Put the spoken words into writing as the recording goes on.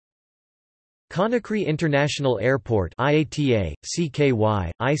Conakry International Airport IATA,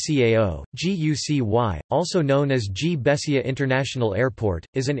 CKY, ICAO, GUCY, also known as G. Bessia International Airport,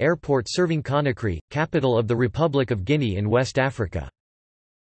 is an airport serving Conakry, capital of the Republic of Guinea in West Africa.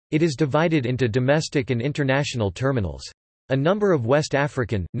 It is divided into domestic and international terminals. A number of West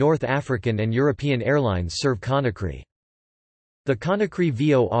African, North African and European airlines serve Conakry. The Conakry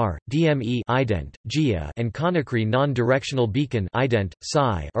VOR, DME ident, GIA, and Conakry non-directional beacon ident,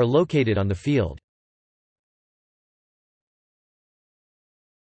 PSI, are located on the field.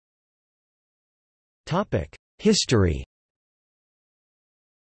 History.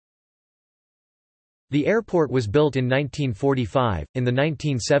 The airport was built in 1945. In the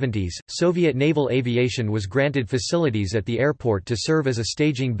 1970s, Soviet naval aviation was granted facilities at the airport to serve as a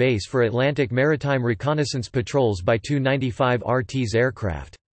staging base for Atlantic maritime reconnaissance patrols by Tu-95 RT's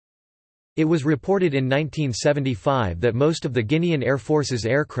aircraft. It was reported in 1975 that most of the Guinean Air Force's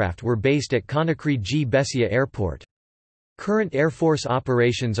aircraft were based at Conakry G. Bessia Airport. Current Air Force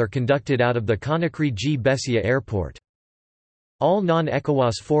operations are conducted out of the Conakry G. Bessia Airport. All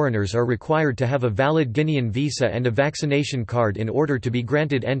non-ECOWAS foreigners are required to have a valid Guinean visa and a vaccination card in order to be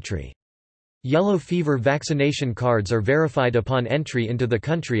granted entry. Yellow fever vaccination cards are verified upon entry into the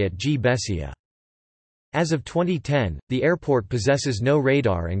country at G. Bessia. As of 2010, the airport possesses no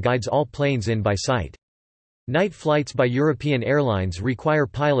radar and guides all planes in by sight. Night flights by European airlines require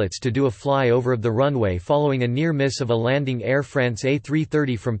pilots to do a fly-over of the runway following a near-miss of a landing Air France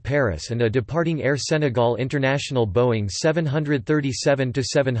A330 from Paris and a departing Air Senegal International Boeing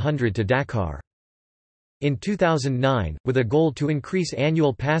 737-700 to Dakar. In 2009, with a goal to increase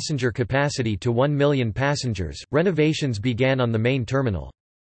annual passenger capacity to 1 million passengers, renovations began on the main terminal.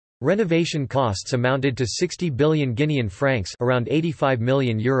 Renovation costs amounted to 60 billion Guinean francs, around €85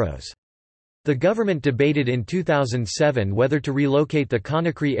 million. The government debated in 2007 whether to relocate the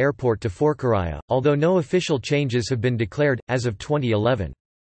Conakry airport to Forcaraya, although no official changes have been declared, as of 2011.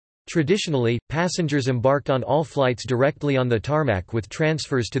 Traditionally, passengers embarked on all flights directly on the tarmac with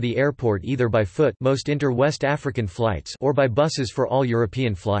transfers to the airport either by foot most inter-West African flights or by buses for all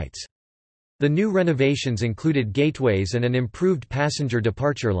European flights. The new renovations included gateways and an improved passenger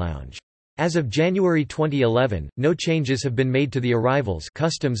departure lounge. As of January 2011, no changes have been made to the arrivals,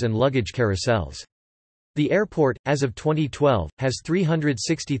 customs and luggage carousels. The airport, as of 2012, has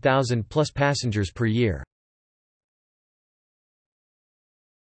 360,000 plus passengers per year.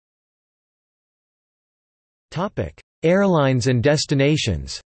 Topic: Airlines and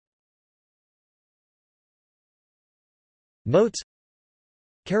destinations. Notes.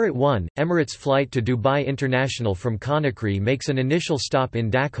 1. Emirates flight to Dubai International from Conakry makes an initial stop in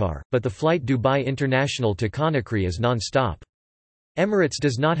Dakar, but the flight Dubai International to Conakry is non-stop. Emirates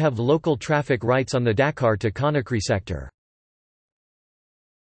does not have local traffic rights on the Dakar to Conakry sector.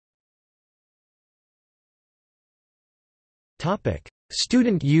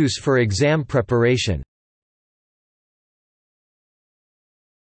 Student use for exam preparation.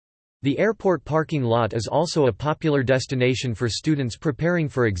 The airport parking lot is also a popular destination for students preparing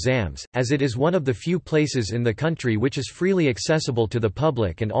for exams, as it is one of the few places in the country which is freely accessible to the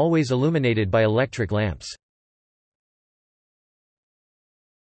public and always illuminated by electric lamps.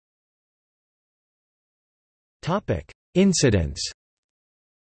 Incidents.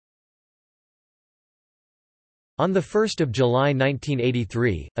 On 1 July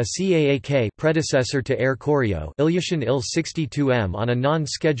 1983, a CAAK predecessor to Air Koryo Ilyushin Il-62M on a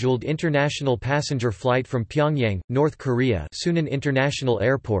non-scheduled international passenger flight from Pyongyang, North Korea Sunan International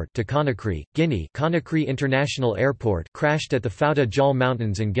Airport to Conakry, Guinea Conakry International Airport crashed at the Fouta Jal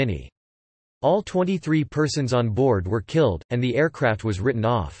Mountains in Guinea. All 23 persons on board were killed, and the aircraft was written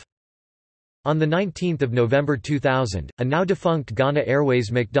off. On 19 November 2000, a now-defunct Ghana Airways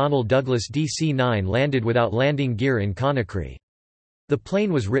McDonnell Douglas DC-9 landed without landing gear in Conakry. The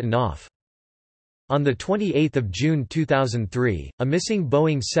plane was written off. On 28 June 2003, a missing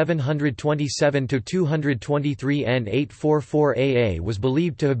Boeing 727-223N844AA was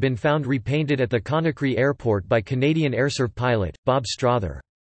believed to have been found repainted at the Conakry airport by Canadian Airserv pilot, Bob Strother.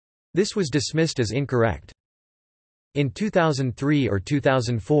 This was dismissed as incorrect. In 2003 or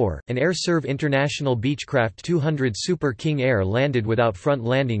 2004, an Airserv International Beechcraft 200 Super King Air landed without front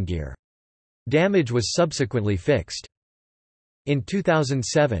landing gear. Damage was subsequently fixed. In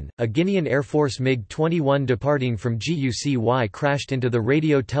 2007, a Guinean Air Force MiG-21 departing from GUCY crashed into the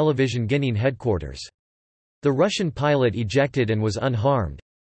Radio Television Guinean headquarters. The Russian pilot ejected and was unharmed.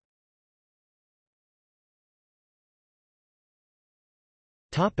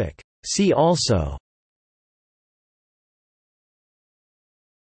 See also: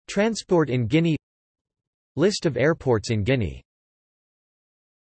 Transport in Guinea, List of airports in Guinea.